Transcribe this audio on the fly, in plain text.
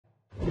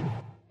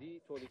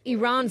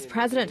Iran's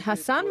President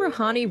Hassan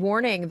Rouhani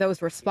warning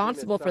those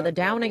responsible for the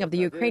downing of the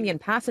Ukrainian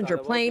passenger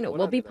plane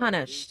will be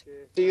punished.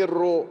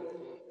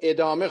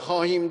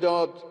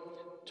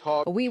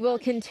 We will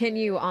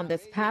continue on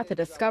this path to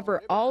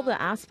discover all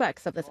the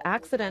aspects of this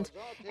accident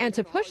and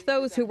to push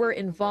those who were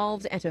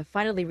involved and to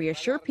finally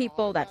reassure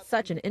people that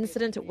such an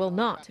incident will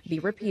not be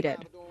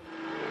repeated.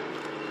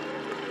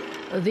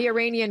 The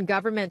Iranian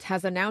government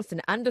has announced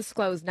an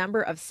undisclosed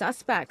number of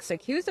suspects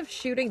accused of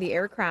shooting the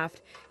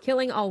aircraft,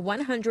 killing all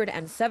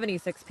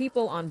 176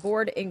 people on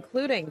board,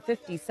 including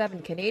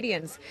 57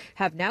 Canadians,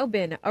 have now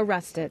been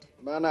arrested.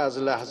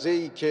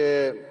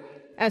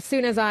 As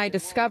soon as I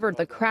discovered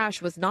the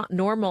crash was not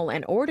normal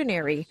and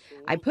ordinary,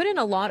 I put in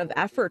a lot of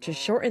effort to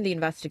shorten the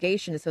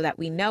investigation so that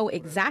we know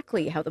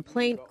exactly how the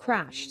plane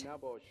crashed.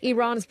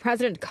 Iran's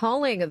president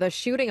calling the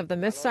shooting of the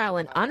missile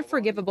an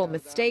unforgivable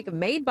mistake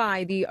made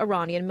by the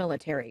Iranian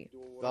military.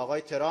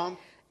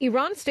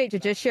 Iran's state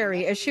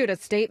judiciary issued a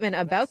statement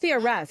about the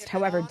arrest,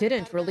 however,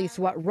 didn't release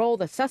what role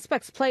the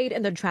suspects played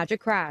in the tragic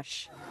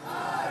crash.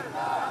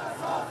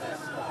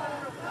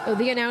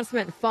 The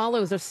announcement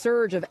follows a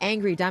surge of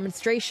angry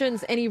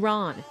demonstrations in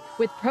Iran,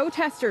 with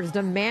protesters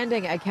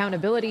demanding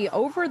accountability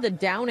over the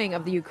downing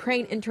of the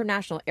Ukraine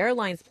International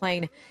Airlines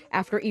plane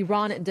after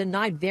Iran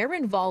denied their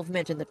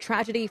involvement in the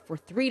tragedy for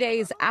 3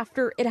 days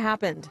after it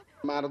happened.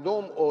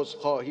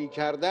 The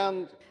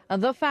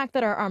fact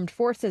that our armed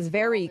forces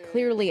very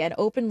clearly and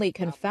openly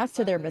confessed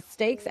to their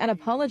mistakes and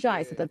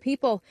apologized to the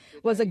people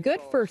was a good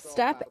first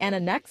step, and a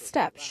next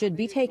step should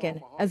be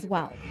taken as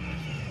well.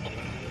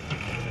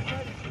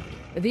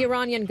 The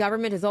Iranian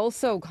government is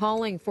also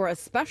calling for a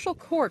special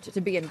court to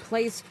be in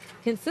place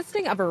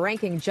consisting of a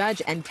ranking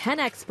judge and 10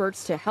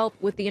 experts to help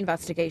with the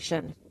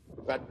investigation.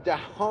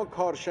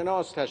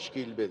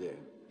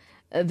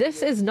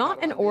 This is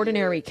not an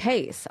ordinary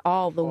case.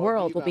 All the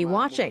world will be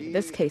watching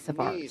this case of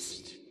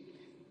ours.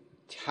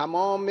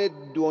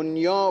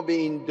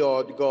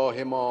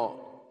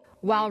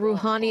 While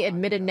Rouhani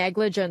admitted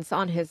negligence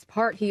on his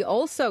part, he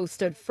also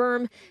stood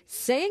firm,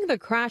 saying the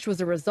crash was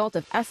a result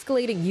of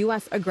escalating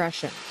U.S.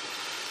 aggression.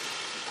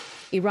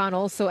 Iran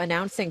also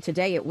announcing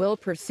today it will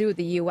pursue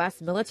the U.S.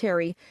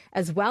 military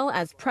as well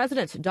as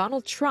President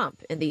Donald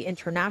Trump in the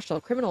International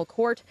Criminal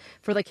Court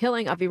for the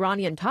killing of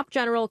Iranian top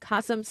general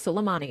Qasem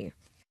Soleimani.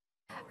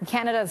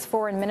 Canada's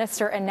foreign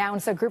minister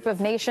announced a group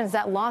of nations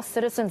that lost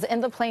citizens in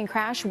the plane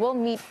crash will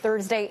meet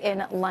Thursday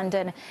in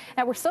London.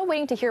 Now, we're still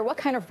waiting to hear what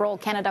kind of role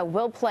Canada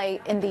will play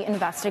in the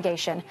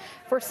investigation.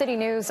 For City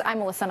News, I'm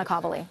Melissa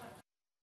Nakhavoly.